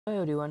Hello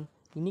everyone,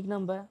 இன்னைக்கு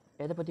நம்ம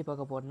எதை பற்றி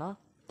பார்க்க போறோம்னா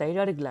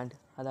தைராய்டு கிளாண்ட்,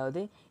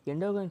 அதாவது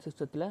எண்டோக்ரைன்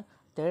சிஸ்டத்தில்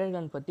தைராய்டு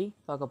கிளாண்ட் பற்றி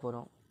பார்க்க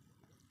போகிறோம்.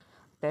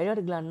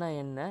 தைராய்டு கிளாண்ட்னா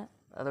என்ன,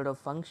 அதோட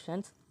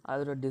ஃபங்க்ஷன்ஸ்,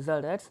 அதோட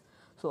டிசார்டர்ஸ்,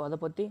 ஸோ அதை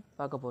பற்றி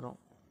பார்க்க போகிறோம்.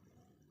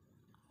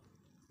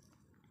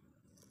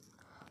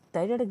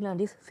 Thyroid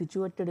gland is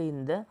situated in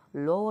the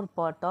lower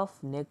part of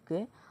neck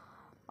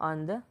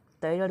on the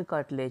thyroid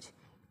cartilage.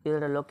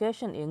 இதோட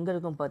லொக்கேஷன் எங்கே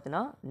இருக்கும்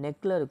பார்த்தீங்கன்னா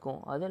நெக்கில்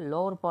இருக்கும். அது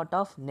லோவர் பார்ட்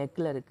ஆஃப்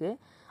நெக்கில் இருக்குது,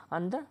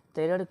 அந்த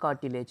thyroid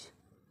cartilage.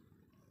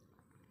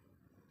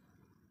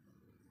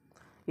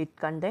 It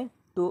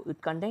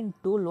contain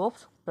two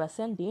lobes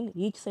present in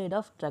each side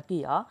of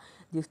trachea.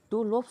 These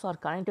two lobes are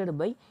connected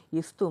by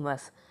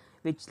isthmus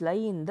which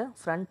lie in the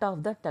front of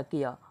the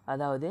trachea.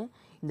 அதாவது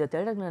இந்த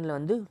தைராய்டு கிளாண்டில்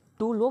வந்து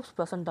two லோப்ஸ்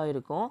present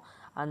ஆகிருக்கும்.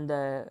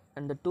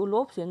 அந்த two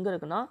லோப்ஸ் எங்கே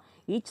இருக்குன்னா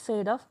each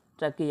side of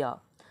trachea.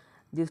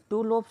 These two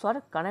lobes are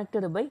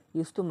connected by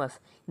isthmus.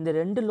 இந்த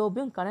ரெண்டு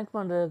லோபையும் connect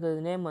பண்ணுறதுக்கு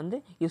நேம் வந்து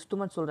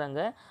isthmus சொல்கிறாங்க.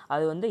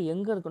 அது வந்து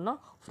எங்கே இருக்குன்னா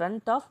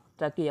front of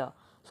trachea.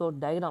 So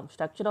diagram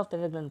structure of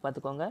thyroid gland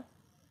பார்த்துக்கோங்க.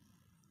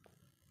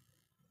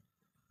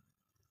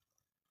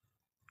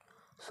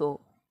 ஸோ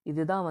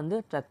இதுதான் வந்து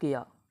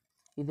ட்ரக்கியா.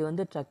 இது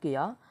வந்து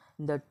ட்ரக்கியா.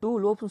 இந்த டூ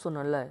லோப்ஸ்னு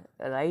சொன்னோம்ல,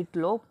 right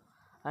lobe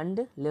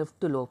and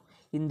left lobe.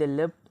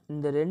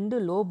 இந்த ரெண்டு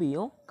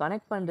லோபையும்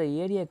கனெக்ட் பண்ணுற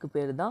ஏரியாவுக்கு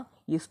பேர் தான்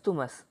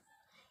இஸ்துமஸ்.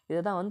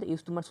 இதை தான் வந்து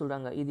இஸ்துமஸ்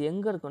சொல்கிறாங்க. இது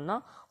எங்கே இருக்குன்னா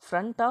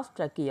front of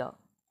trachea.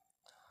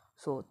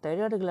 So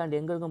thyroid gland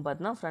எங்கே இருக்குன்னு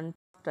பார்த்தீங்கன்னா front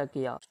of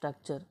trachea.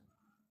 Structure.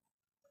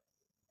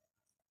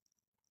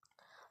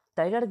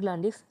 Thyroid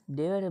gland is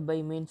divided by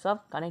means of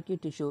connective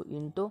tissue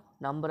into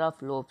number of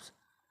lobes.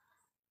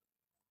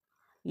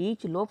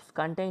 Each lobes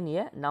contain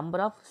a number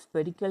of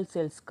spherical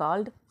cells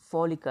called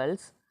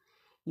follicles.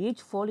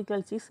 Each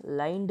follicle is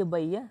lined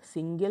by a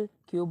single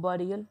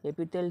cuboidal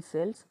epithelial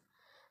cells.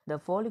 The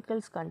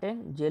follicles contain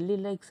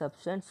jelly-like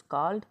substance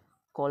called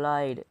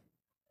colloid.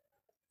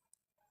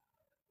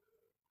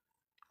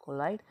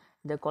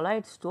 The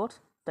colloid stores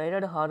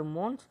thyroid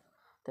hormones.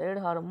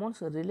 Thyroid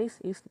hormones release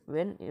is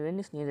when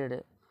is needed.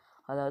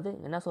 அதாவது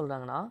என்ன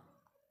சொல்கிறாங்கன்னா,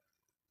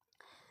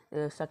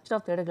 structure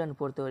of thyroid gland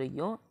பொறுத்த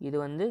வரைக்கும் இது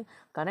வந்து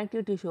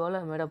connective டிஷ்யூவால்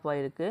made up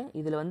ஆகிருக்கு.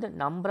 இதில் வந்து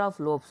நம்பர் ஆஃப்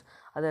லோப்ஸ்,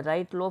 அது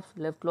ரைட் லோப்ஸ்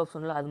லெஃப்ட் லோப்ஸ்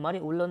சொன்னல, அது மாதிரி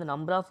உள்ளே வந்து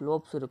நம்பர் ஆஃப்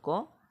லோப்ஸ்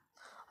இருக்கும்.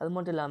 அது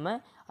மட்டும்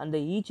இல்லாமல் அந்த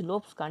ஈச்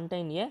லோப்ஸ்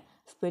கண்டெயின் ஏ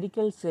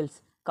ஸ்பெரிக்கல் செல்ஸ்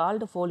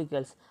கால்டு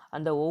ஃபாலிகல்ஸ்.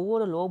 அந்த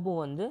ஒவ்வொரு லோபும்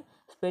வந்து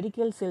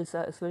ஸ்பெரிக்கல்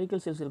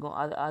செல்ஸ் இருக்கும்.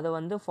 அதை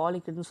வந்து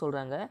ஃபாலிகல்ஸ்னு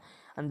சொல்கிறாங்க.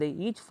 அந்த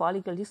each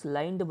follicle is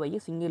lined by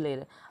single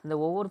layer. அந்த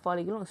ஒவ்வொரு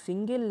ஃபாலிகலும்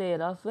single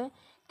layer of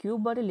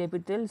cuboidal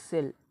epithelial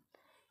cell.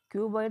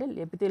 cuboidal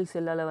epithelial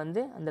செல்லால்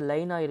வந்து அந்த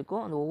லைனாக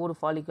இருக்கும் அந்த ஒவ்வொரு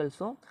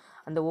ஃபாலிகல்ஸும்.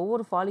 அந்த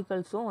ஒவ்வொரு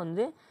ஃபாலிகல்ஸும்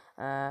வந்து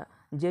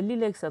ஜெல்லி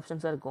லைக்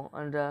சப்ஸ்டன்ஸாக இருக்கும்.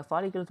 அந்த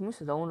ஃபாலிகல்ஸ்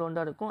மீன்ஸ்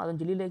ரவுண்டாக இருக்கும். அதுவும்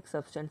ஜெல்லி லைக்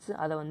சப்ஸ்டன்ஸ்.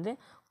 அதை வந்து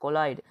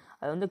கொலாய்டு,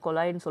 அதை வந்து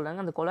கொலாய்டுன்னு சொல்கிறாங்க.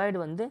 அந்த கொலாய்டு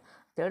வந்து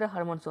தைராய்டு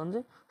ஹார்மோன்ஸ்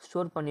வந்து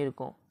ஸ்டோர்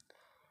பண்ணியிருக்கோம்.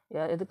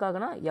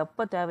 எதுக்காகனா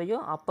எப்போ தேவையோ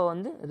அப்போ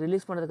வந்து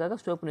ரிலீஸ்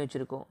பண்ணுறதுக்காக ஸ்டோர் பண்ணி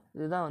வச்சுருக்கோம்.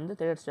 இதுதான் வந்து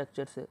தைராய்டு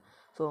ஸ்ட்ரக்சர்ஸு.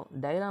 ஸோ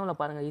டயக்ராமில்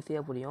பாருங்கள்,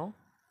 ஈஸியாக புரியும்.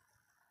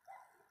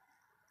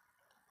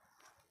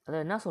 அதை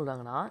என்ன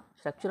சொல்கிறாங்கன்னா,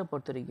 ஸ்ட்ரக்சரை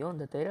பொறுத்த வரைக்கும்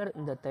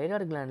இந்த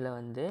தைராய்டு கிளாண்டில்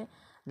வந்து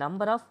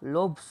நம்பர் ஆஃப்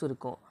லோப்ஸ்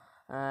இருக்கும்.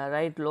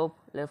 ரைட் லோப்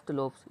லெஃப்ட்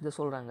லோப்ஸ் இதை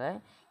சொல்கிறாங்க.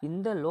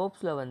 இந்த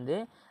லோப்ஸில் வந்து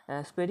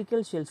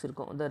ஸ்பெரிக்கல் செல்ஸ்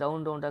இருக்கும். இந்த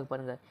ரவுண்டாக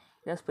பாருங்கள்,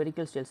 இதான்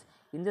ஸ்பெரிக்கல் செல்ஸ்.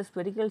 இந்த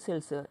ஸ்பெரிக்கல்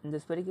செல்ஸ்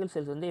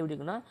வந்து எப்படி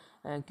இருக்குன்னா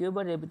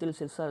கியூபாய்டல் எபித்தெலியல்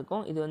செல்ஸாக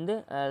இருக்கும். இது வந்து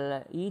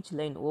ஈச்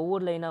லைன்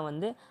ஒவ்வொரு லைனாக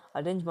வந்து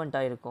அரேஞ்ச்மெண்ட்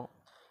ஆகிருக்கும்.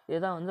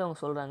 இதுதான் வந்து அவங்க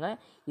சொல்கிறாங்க.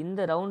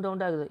 இந்த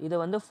ரவுண்டாக இருக்குது, இதை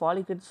வந்து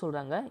ஃபாலிகல்ஸ்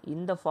சொல்கிறாங்க.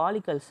 இந்த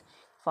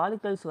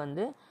ஃபாலிகல்ஸ்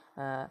வந்து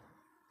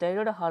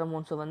தைராய்டு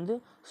ஹார்மோன்ஸை வந்து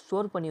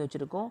ஸ்டோர் பண்ணி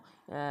வச்சுருக்கோம்.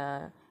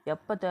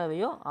 எப்போ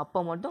தேவையோ அப்போ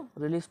மட்டும்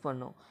ரிலீஸ்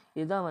பண்ணும்.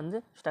 இதுதான் வந்து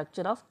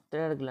structure of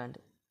thyroid gland.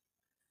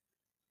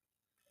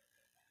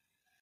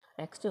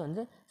 Next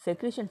வந்து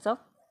செக்ரீஷன்ஸ்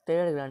ஆஃப்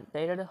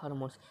தைராய்டு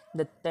ஹார்மோன்ஸ்.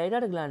 இந்த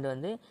தைராய்டு கிளாண்ட்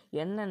வந்து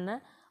என்னென்ன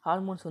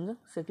ஹார்மோன்ஸ் வந்து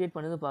செக்ரேட்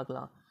பண்ணுது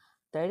பார்க்கலாம்.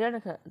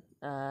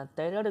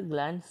 Thyroid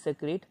gland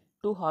secrete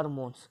 2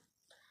 hormones,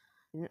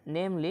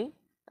 namely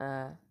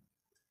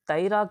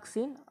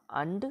thyroxine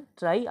and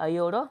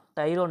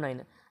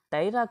ட்ரைஅயோடோதைரோனைன்.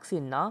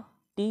 தைராக்சின்னா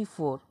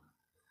T4,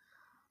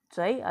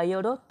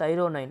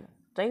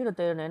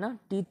 ட்ரைஅயோடோதைரோனைனா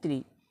T3.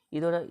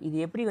 இது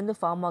எப்படி வந்து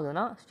ஃபார்ம்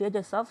ஆகுதுன்னா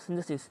ஸ்டேஜஸ் ஆஃப்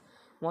சிந்தசிஸ்.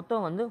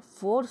 மொத்தம் வந்து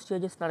 4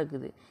 ஸ்டேஜஸ்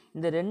நடக்குது.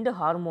 இந்த ரெண்டு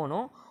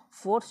ஹார்மோனும்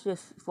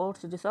 4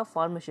 ஸ்டேஜஸ் ஆஃப்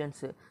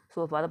ஃபார்மேஷன்ஸு. ஸோ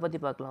இப்போ அதை பற்றி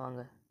பார்க்கலாம்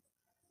வாங்க.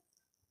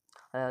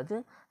 அதாவது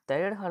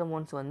தைராய்டு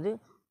ஹார்மோன்ஸ் வந்து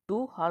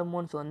 2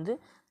 ஹார்மோன்ஸ் வந்து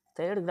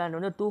தைராய்டு கிளாண்ட்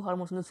வந்து 2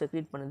 ஹார்மோன்ஸ் வந்து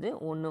செக்ரேட் பண்ணுது.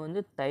 ஒன்று வந்து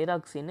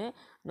தைராக்சின்னு,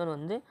 இன்னொன்று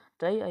வந்து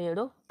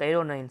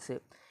ட்ரைஅயோடோதைரோனைன்ஸு.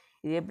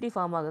 இது எப்படி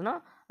ஃபார்ம் ஆகுதுன்னா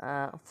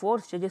 4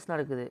 ஸ்டேஜஸ்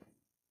நடக்குது.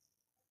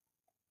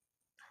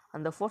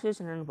 அந்த 4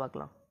 ஸ்டேஜஸ் என்னென்னு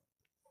பார்க்கலாம்.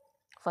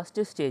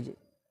 First stage,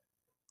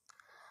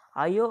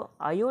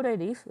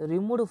 iodide is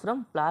removed from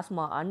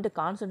plasma and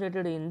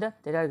concentrated in the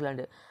thyroid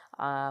gland.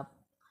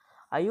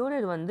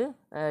 Iodide வந்து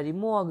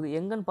ரிமூவ் ஆகுது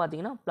எங்கன்னு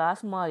பார்த்தீங்கன்னா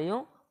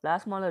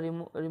பிளாஸ்மாவில்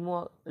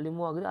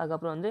ரிமூவ் ஆகுது.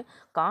 அதுக்கப்புறம் வந்து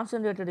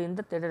கான்சன்ட்ரேட்டட்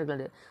இந்த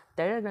தைராய்டு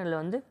கிளாண்டில்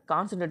வந்து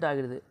கான்சன்ட்ரேட்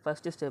ஆகிடுது.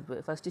 First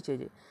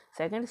stage.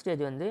 செகண்ட்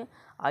ஸ்டேஜ் வந்து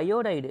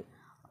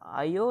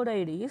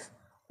iodide is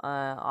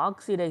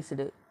oxidized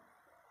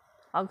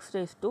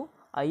to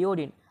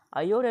iodine.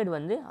 iodide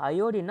வந்து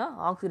iodine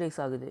ஆக்சிடைஸ்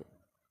ஆகுது.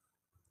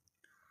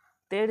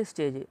 தேர்ட்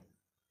ஸ்டேஜ்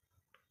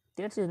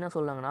என்ன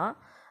சொல்கிறாங்கன்னா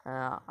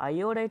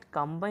iodide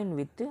combine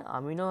with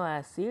amino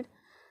acid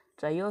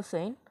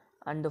triosine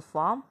and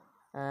form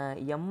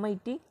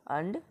MIT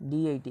and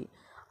DIT.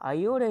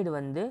 Iodide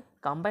வந்து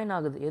கம்பைன்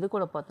ஆகுது எது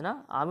கூட பார்த்தோன்னா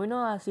அமினோ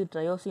ஆசிட்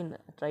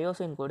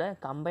ட்ரையோசின் கூட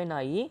கம்பைன்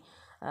ஆகி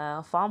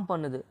ஃபார்ம்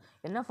பண்ணுது.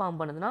 என்ன ஃபார்ம்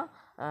பண்ணுதுன்னா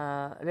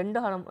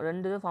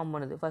ரெண்டு இது ஃபார்ம்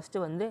பண்ணுது.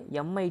 ஃபஸ்ட்டு வந்து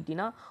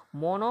எம்ஐடினா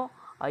மோனோ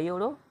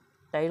அயோடோ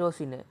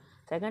டைரோசின்,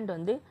 செகண்ட்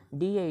வந்து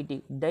டிஐடி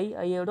டை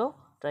அயோடோ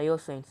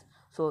ட்ரையோசைன்ஸ்.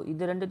 ஸோ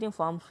இது ரெண்டுத்தையும்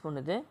ஃபார்ம்ஸ்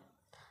பண்ணுது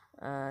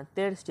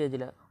தேர்ட்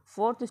ஸ்டேஜில்.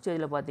 ஃபோர்த்து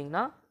ஸ்டேஜில்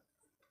பார்த்தீங்கன்னா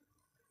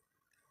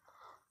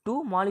 2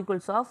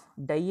 molecules of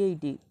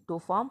diet to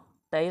form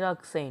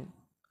thyroxine.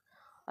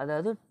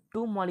 அதாவது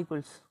 2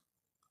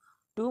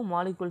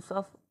 molecules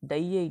of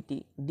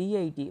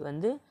DIT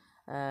வந்து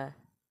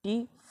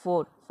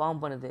T4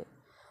 ஃபார்ம் பண்ணுது.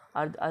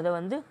 அதை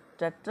வந்து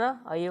டெட்ரா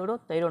அயோடோ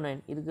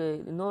தைரோனைன், இதுக்கு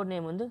இன்னொரு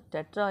நேம் வந்து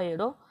டெட்ரா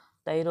அயோடோ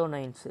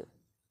தைரோனைன்ஸு.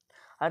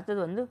 அடுத்தது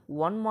வந்து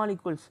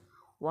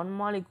 1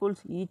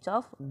 molecules each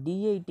of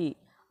DIT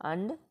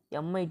and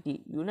MIT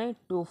unite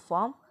to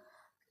form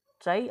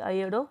try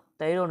iodo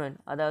தைரோனைன்,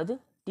 அதாவது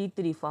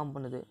T3 ஃபார்ம்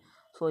பண்ணுது.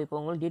 ஸோ இப்போ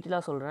உங்களுக்கு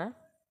டீட்டெயிலாக சொல்கிறேன்.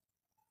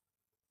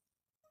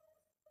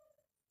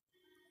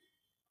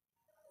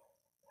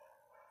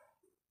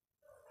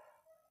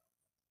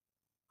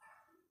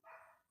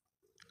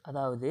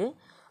 அதாவது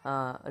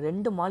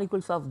 2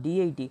 molecules ஆஃப்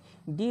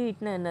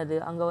டிஐட்னா என்னது,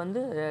 அங்கே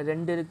வந்து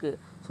 2 இருக்குது.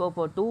 ஸோ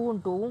இப்போ 2ம்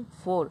 2ம்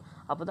 4,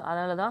 அப்போ தான்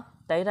அதனால தான்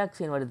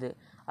தைராக்சின் வருது.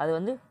 அது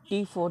வந்து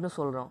T4னு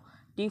சொல்கிறோம்.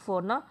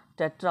 T4னா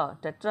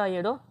டெட்ரா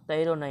அயோடோ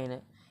தைரோனைனு,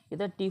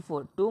 இதை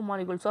T4. 2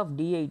 molecules ஆஃப்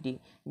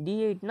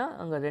டிஐட்னா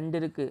அங்கே 2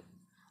 இருக்குது,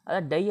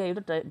 அதாவது டை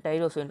அயோடோ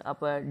டைரோசின்.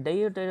 அப்போ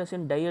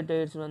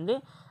டைரோடைரோசின் வந்து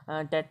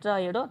டெட்ரா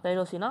அயோடோ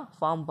தைரோசினாக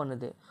ஃபார்ம்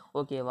பண்ணுது.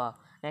 ஓகேவா.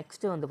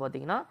 நெக்ஸ்ட்டு வந்து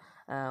பார்த்திங்கன்னா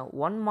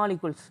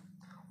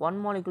 1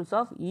 molecules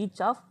of each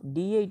of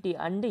DID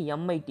and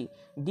MIT.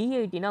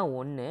 டிஐடினா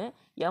 1,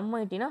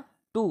 எம்ஐடினா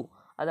 2,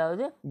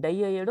 அதாவது டை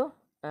அயோடோ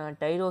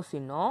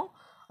டைரோசினோ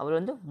அப்புறம்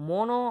வந்து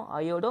மோனோ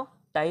அயோடோ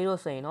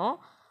டைரோசைனோ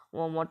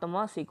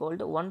மொத்தமாக =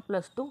 1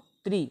 +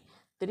 2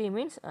 3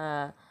 மீன்ஸ்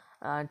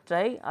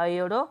ட்ரை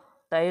அயோடோ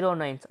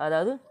தைரோனைன்ஸ்,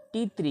 அதாவது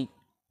T3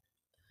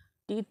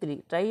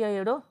 ட்ரை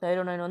அயோடோ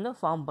தைரோனைன் வந்து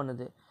ஃபார்ம்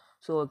பண்ணுது.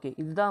 ஸோ ஓகே,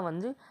 இதுதான்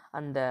வந்து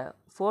அந்த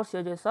 4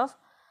 ஸ்டேஜஸ் ஆஃப்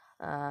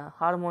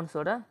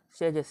ஹார்மோன்ஸோட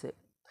ஸ்டேஜஸ்ஸு.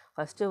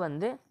 ஃபஸ்ட்டு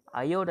வந்து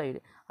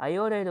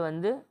அயோடைடு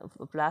வந்து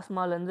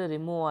பிளாஸ்மாலேருந்து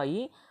ரிமூவ்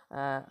ஆகி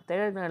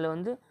தைராய்டு கிளாண்டில்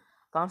வந்து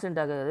கான்சன்ட்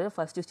ஆகுது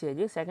ஃபஸ்ட்டு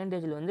ஸ்டேஜ். செகண்ட்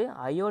ஸ்டேஜில் வந்து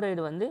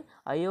அயோடைடு வந்து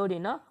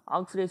அயோடினா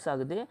ஆக்சிடைஸ்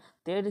ஆகுது.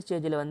 தேர்ட்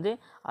ஸ்டேஜில் வந்து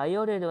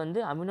அயோடைடு வந்து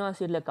அமினோ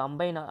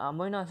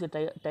ஆசிட்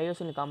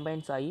டைரோசினில்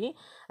கம்பைன்ஸ் ஆகி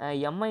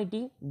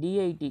எம்ஐடி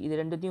டிஐடி இது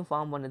ரெண்டுத்தையும்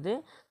ஃபார்ம் பண்ணுது.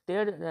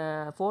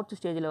 ஃபோர்த்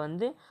ஸ்டேஜில்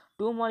வந்து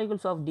 2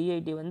 molecules ஆஃப்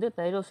டிஐடி வந்து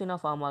தைரோசினாக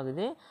ஃபார்ம்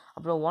ஆகுது.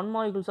 அப்புறம் 1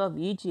 molecules ஆஃப்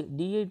ஈச்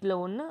டிஐட்டியில்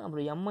 1,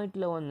 அப்புறம்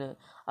எம்ஐடியில் 1,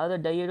 அதாவது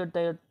டையோடோ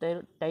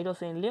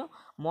டைரோசைன்லேயும்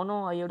mono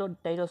iodo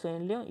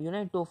டைரோசைன்லேயும்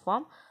unite to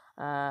form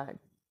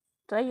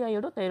try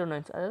iodo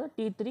தைரோனைன்ஸ், அதாவது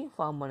T3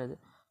 ஃபார்ம் பண்ணுது.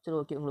 சரி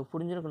ஓகே, உங்களுக்கு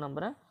புரிஞ்சிருக்கும்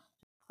நம்புகிறேன்.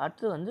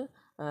 அடுத்து வந்து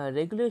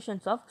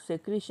regulations of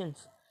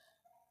secretions.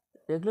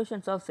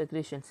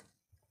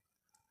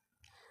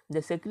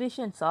 The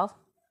secretions of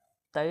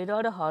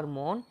thyroid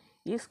hormone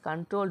is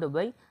controlled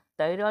by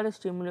thyroid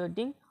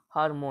stimulating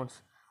hormones.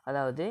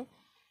 அதாவது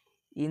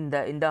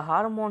இந்த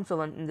ஹார்மோன்ஸை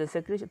வந்து இந்த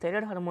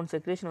தைராய்டு ஹார்மோன்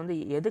செக்ரேஷன் வந்து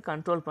எது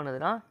கண்ட்ரோல்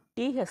பண்ணுதுன்னா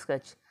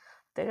TSH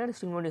தைராய்டு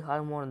ஸ்டிமுலேட்டிங்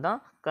ஹார்மோன் தான்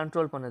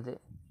கண்ட்ரோல் பண்ணுது.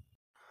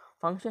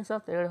 Functions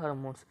of thyroid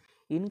hormones: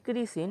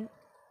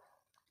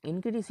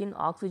 increase in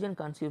oxygen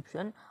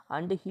consumption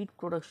and heat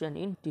production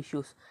in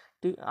tissues.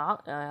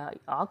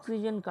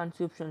 Oxygen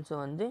கன்சூப்ஷன்ஸை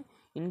வந்து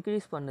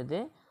இன்க்ரீஸ் பண்ணுது.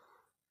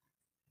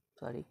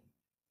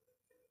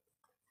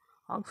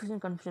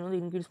 ஆக்சிஜன் கன்சம்ஷன் வந்து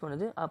இன்க்ரீஸ்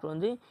பண்ணுது. அப்புறம்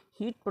வந்து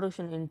ஹீட்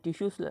ப்ரொடக்ஷன் இன்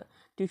டிஷ்யூஸில்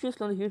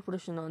வந்து ஹீட்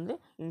ப்ரொடக்ஷனை வந்து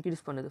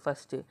இன்க்ரீஸ் பண்ணுது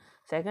ஃபஸ்ட்டு.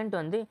 செகண்ட்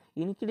வந்து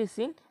increase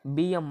in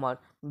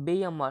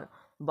PMR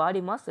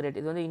body mass rate,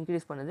 இது வந்து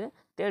இன்க்ரீஸ் பண்ணுது.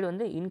 தேர்ட்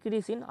வந்து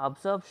increase in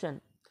absorption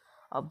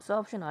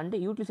and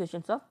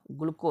யூட்டிலைசேஷன்ஸ் of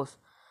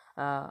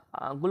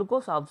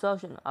glucose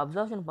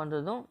absorption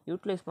பண்ணுறதும்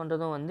யூட்டிலைஸ்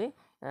பண்ணுறதும் வந்து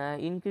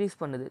இன்க்ரீஸ்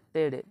பண்ணுது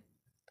தேர்டு.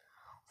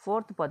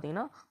 ஃபோர்த்து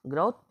பார்த்தீங்கன்னா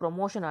growth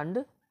promotion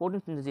and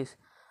protein synthesis.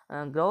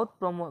 Growth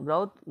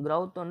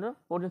வந்து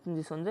ப்ரோட்டீன்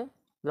சிந்தசிஸ் வந்து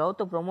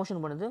க்ரௌத்தை ப்ரொமோஷன்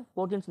பண்ணுது,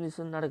 ப்ரோட்டீன்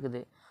சிந்தசிஸ்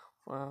நடக்குது.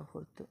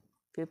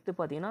 ஃபிஃப்த்து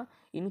பார்த்தீங்கன்னா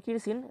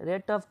increase in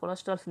rate of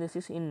cholesterol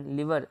synthesis in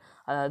liver,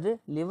 அதாவது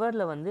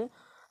லிவரில் வந்து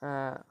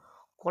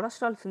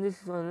கொலஸ்ட்ரால்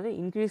சிந்தசிஸ் வந்து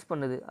இன்க்ரீஸ்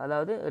பண்ணுது,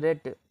 அதாவது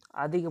ரேட்டு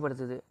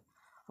அதிகப்படுத்துது.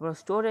 அப்புறம்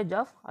ஸ்டோரேஜ்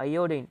ஆஃப்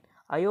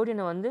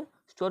அயோடினை வந்து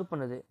ஸ்டோர்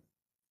பண்ணுது,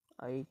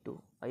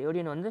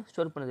 அயோடினை வந்து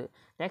ஸ்டோர் பண்ணுது.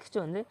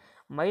 நெக்ஸ்ட்டு வந்து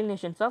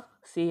மைலினேஷன்ஸ் ஆஃப்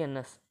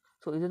சிஎன்எஸ்.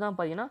 ஸோ இதுதான்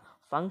பார்த்தீங்கன்னா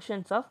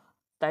functions of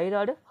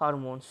thyroid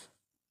hormones.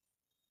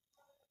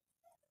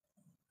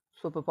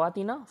 So இப்போ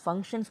பார்த்தீங்கன்னா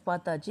ஃபங்க்ஷன்ஸ்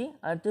பார்த்தாச்சு.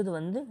 அடுத்தது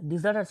வந்து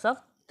disorders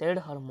of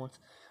thyroid hormones.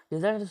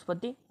 Disorders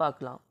பற்றி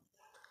பார்க்கலாம்.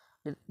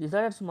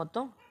 டிசார்டர்ஸ்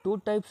மொத்தம் 2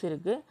 டைப்ஸ்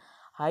இருக்குது.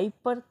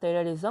 Hyper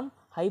thyroidism,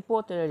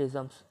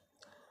 ஹைப்போதைராய்டிசம்ஸ்.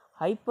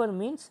 Hyper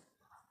means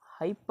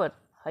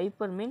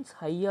hyper means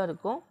ஹையாக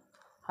இருக்கும்,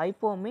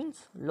 ஹைப்போ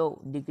மீன்ஸ் லோ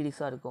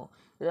டிக்ரீஸாக இருக்கும்.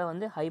 இதை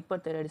வந்து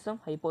ஹைப்பர் தைராய்டிசம்,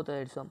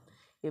 ஹைப்போதைராய்டிசம்.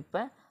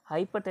 இப்போ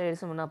ஹைப்பர்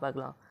தைராய்டிசம் என்ன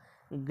பார்க்கலாம்.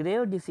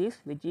 grave disease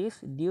which is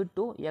due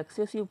to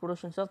excessive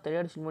production of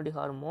thyroid stimulating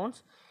hormones.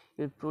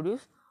 It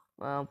produce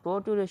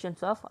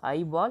protrusions of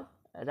eyeball,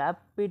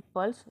 rapid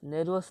pulse,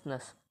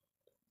 nervousness.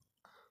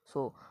 So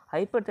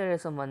hyper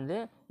thyroidism வந்து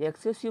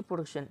excessive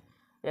production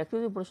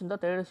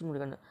தான் thyroid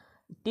stimulate.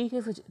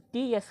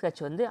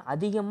 TSH வந்து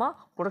அதிகமாக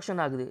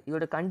production ஆகுது.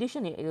 இதோட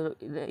condition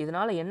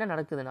இதனால் என்ன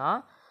நடக்குதுன்னா,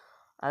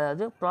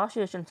 அதாவது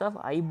ப்ராஸ்டியூஷன்ஸ் ஆஃப்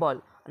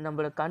ஐபால்,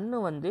 நம்மளோட கண்ணு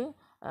வந்து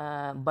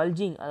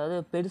பல்ஜிங், அதாவது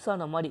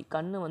பெருசான மாதிரி,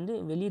 கண்ணு வந்து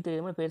வெளியே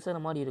தெரியுற மாதிரி பெருசான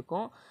மாதிரி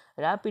இருக்கும்.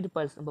 ரேப்பிட்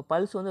பல்ஸ், நம்ம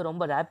பல்ஸ் வந்து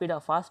ரொம்ப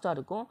ரேப்பிடாக ஃபாஸ்ட்டாக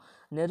இருக்கும்.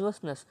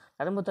 நெர்வஸ்னஸ்,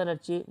 நரம்பு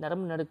தளர்ச்சி,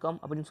 நரம்பு நடுக்கம்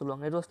அப்படின்னு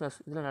சொல்லுவாங்க. நெர்வஸ்னஸ்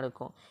இதில்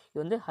நடக்கும். இது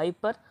வந்து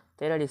ஹைப்பர்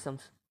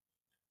தைராய்டிசம்ஸ்.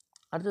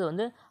 அடுத்தது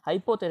வந்து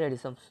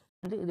ஹைப்போதைராய்டிசம்ஸ்.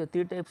 வந்து இது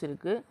 3 டைப்ஸ்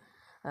இருக்குது.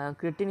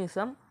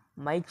 Cretinism,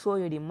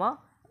 மைக்ஸோஎடிமா,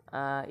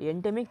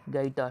 endemic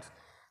கைட்டார்ஸ்.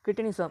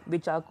 Cretinism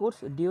which occurs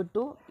due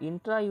to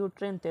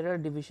intrauterine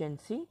thyroid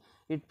deficiency.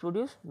 It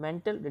produce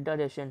mental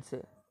retardations.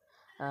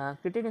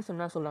 Cretinism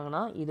என்ன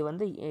சொல்கிறாங்கன்னா, இது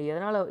வந்து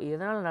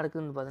எதனால்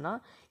நடக்குதுன்னு பார்த்தீங்கன்னா,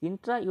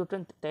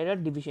 இன்ட்ராயூட்ரைன்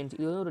தைராய்டு டிஃபிஷியன்சி.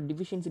 இது வந்து ஒரு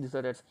டிஃபிஷியன்சி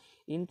டிசார்டர்ஸ்.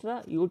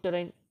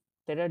 இன்ட்ராயூட்டரைன்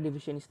தைராய்டு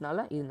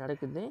டிஃபிஷியன்சினால இது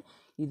நடக்குது.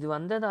 இது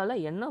வந்ததால்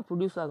என்ன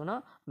ப்ரொடியூஸ் ஆகுனா,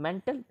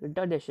 மென்டல்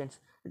ரிட்டார்டேஷன்ஸ்.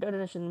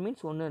 ரிட்டார்டேஷன்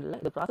மீன்ஸ் ஒன்றும் இல்லை,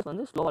 இந்த ப்ராசஸ்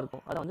வந்து ஸ்லோவாக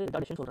இருக்கும், அதை வந்து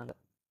ரிட்டார்டேஷன் சொல்கிறாங்க.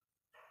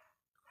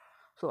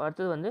 ஸோ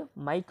அடுத்தது வந்து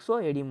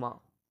மைக்ஸோஎடிமா.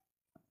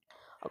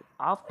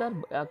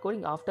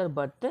 After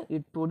birth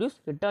it produce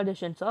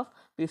ரிட்டார்டேஷன்ஸ் of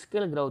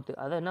physical growth.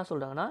 அதை என்ன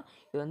சொல்கிறாங்கன்னா,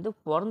 இது வந்து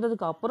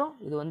பிறந்ததுக்கு அப்புறம்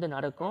இது வந்து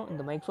நடக்கும்,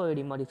 இந்த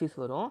மைக்ஸோஎடிமா டிசீஸ்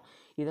வரும்.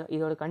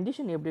 இதோட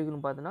கண்டிஷன் எப்படி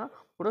இருக்குன்னு பார்த்தோன்னா,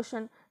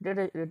 production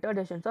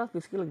ரிட்டார்டேஷன்ஸ் of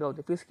physical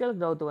growth. Physical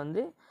growth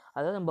வந்து,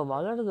 அதாவது நம்ம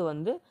வளர்றது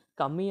வந்து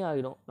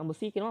கம்மியாகிடும், நம்ம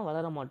சீக்கிரமாக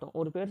வளர மாட்டோம்,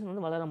 ஒரு பேர்சன்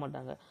வந்து வளர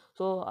மாட்டாங்க.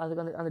 ஸோ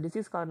அதுக்கு அந்த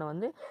டிசீஸ் காரணம்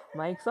வந்து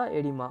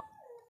மைக்ஸோஎடிமா.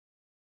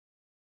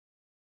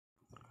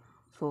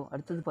 ஸோ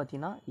அடுத்தது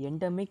பார்த்தீங்கன்னா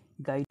endemic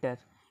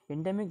கைட்டர்.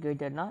 Endemic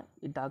கைட்டர்னா,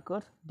 it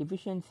occurs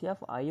deficiency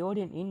of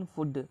iodine in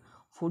food.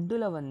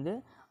 ஃபுட்டில் வந்து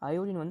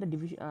அயோடின் வந்து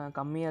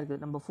கம்மியாக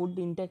இருக்குது, நம்ம ஃபுட்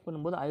இன்டேக்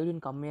பண்ணும்போது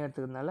அயோடின் கம்மியாக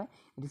இருக்கிறதுனால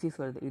டிசீஸ்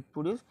வருது. It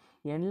produce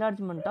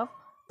enlargement of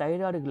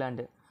thyroid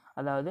gland.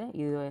 அதாவது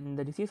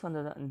இந்த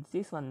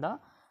டிசீஸ் வந்தால்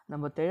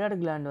நம்ம தைராய்டு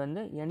கிளாண்டு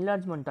வந்து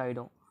என்லார்ஜ்மெண்ட்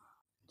ஆகிடும்.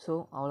 ஸோ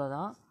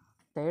அவ்வளோதான்.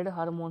 தைராய்டு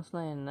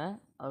ஹார்மோன்ஸ்னால் என்ன,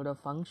 அதோட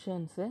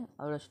ஃபங்க்ஷன்ஸு,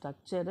 அதோட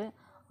ஸ்ட்ரக்சரு,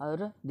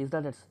 அதோட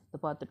டிசார்டர்ஸ் இதை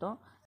பார்த்துட்டோம்.